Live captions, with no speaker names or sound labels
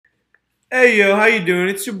Hey yo, how you doing?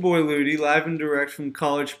 It's your boy Ludi, live and direct from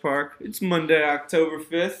College Park. It's Monday, October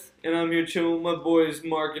 5th, and I'm here chilling with my boys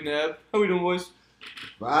Mark and Eb. How we doing, boys?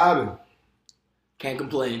 Vibing. Can't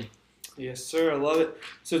complain. Yes, sir. I love it.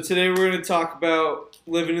 So today we're going to talk about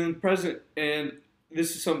living in the present, and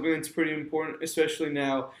this is something that's pretty important, especially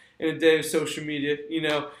now in a day of social media. You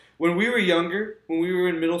know, when we were younger, when we were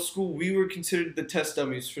in middle school, we were considered the test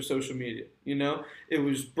dummies for social media. You know, it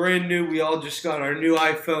was brand new. We all just got our new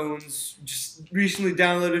iPhones, just recently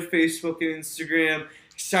downloaded Facebook and Instagram,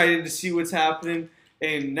 excited to see what's happening.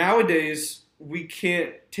 And nowadays, we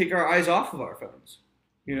can't take our eyes off of our phones.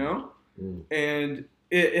 You know, and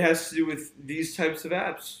it has to do with these types of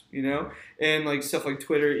apps, you know, and like stuff like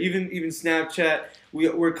Twitter, even Snapchat.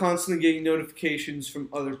 We're constantly getting notifications from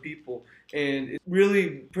other people, and it really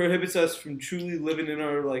prohibits us from truly living in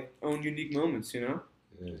our like own unique moments, you know.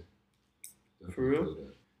 Yeah. For real.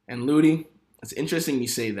 And Ludi, it's interesting you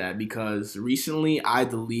say that because recently I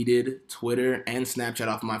deleted Twitter and Snapchat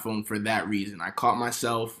off my phone for that reason. I caught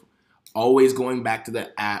myself always going back to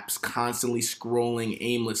the apps, constantly scrolling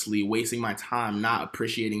aimlessly, wasting my time, not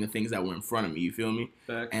appreciating the things that were in front of me. You feel me?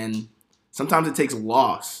 Facts. And sometimes it takes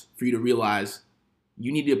loss for you to realize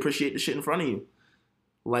you need to appreciate the shit in front of you.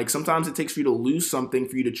 Like sometimes it takes for you to lose something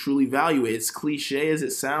for you to truly value it. It's cliche as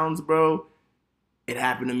it sounds, bro. It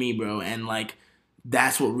happened to me, bro. And like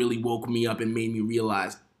that's what really woke me up and made me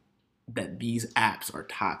realize that these apps are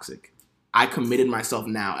toxic. I committed myself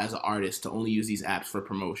now as an artist to only use these apps for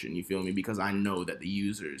promotion, you feel me? Because I know that the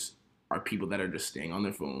users are people that are just staying on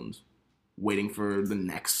their phones, waiting for the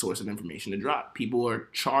next source of information to drop. People are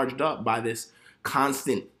charged up by this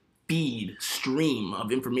constant stream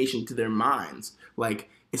of information to their minds. Like,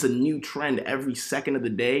 it's a new trend every second of the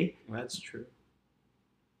day. That's true.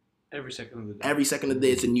 Every second of the day. Every second of the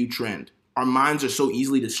day, it's a new trend. Our minds are so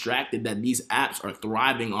easily distracted that these apps are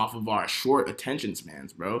thriving off of our short attention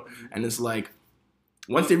spans, bro. And it's like,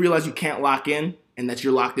 once they realize you can't lock in and that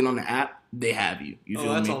you're locked in on the app, they have you. You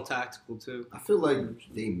feel that's me? all tactical too. I feel like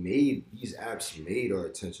these apps made our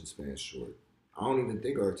attention spans short. I don't even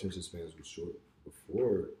think our attention spans were short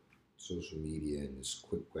before social media and this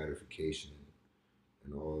quick gratification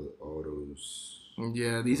and all those.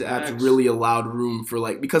 Yeah, these apps really allowed room for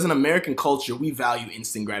like, because in American culture, we value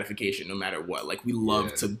instant gratification no matter what. Like we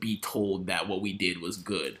love to be told that what we did was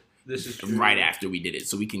good. This is true. Right after we did it,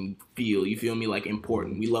 so we can feel, you feel me, like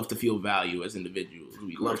important. We love to feel value as individuals.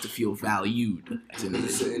 We love to feel valued as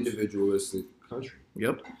individuals. It's an individualistic country.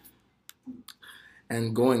 Yep.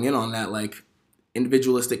 And going in on that, like,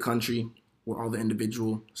 individualistic country, we're all the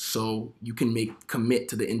individual, so you can commit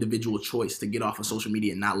to the individual choice to get off of social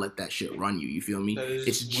media and not let that shit run you. You feel me?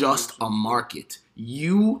 It's just a market.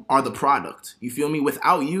 You are the product. You feel me?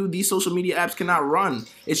 Without you, these social media apps cannot run.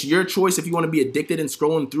 It's your choice if you want to be addicted and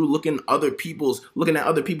scrolling through, looking at other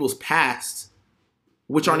people's pasts,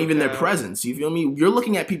 which aren't even their presents. You feel me? You're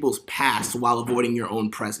looking at people's past while avoiding your own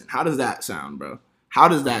present. How does that sound, bro? How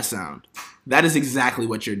does that sound? That is exactly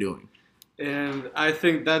what you're doing. And I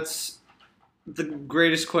think that's the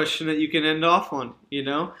greatest question that you can end off on, you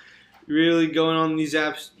know? Really going on these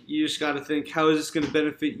apps, you just got to think, how is this going to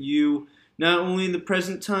benefit you, not only in the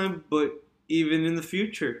present time, but even in the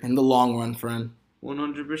future? In the long run, friend.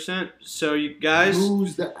 100%. So you guys...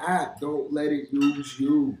 Use the app. Don't let it use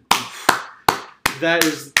you. That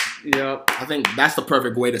is, yep. I think that's the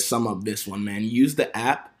perfect way to sum up this one, man. Use the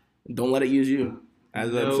app. Don't let it use you,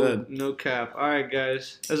 as I've said. No cap. All right,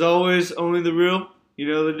 guys. As always, only the real. You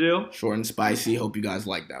know the deal. Short and spicy. Hope you guys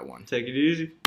like that one. Take it easy.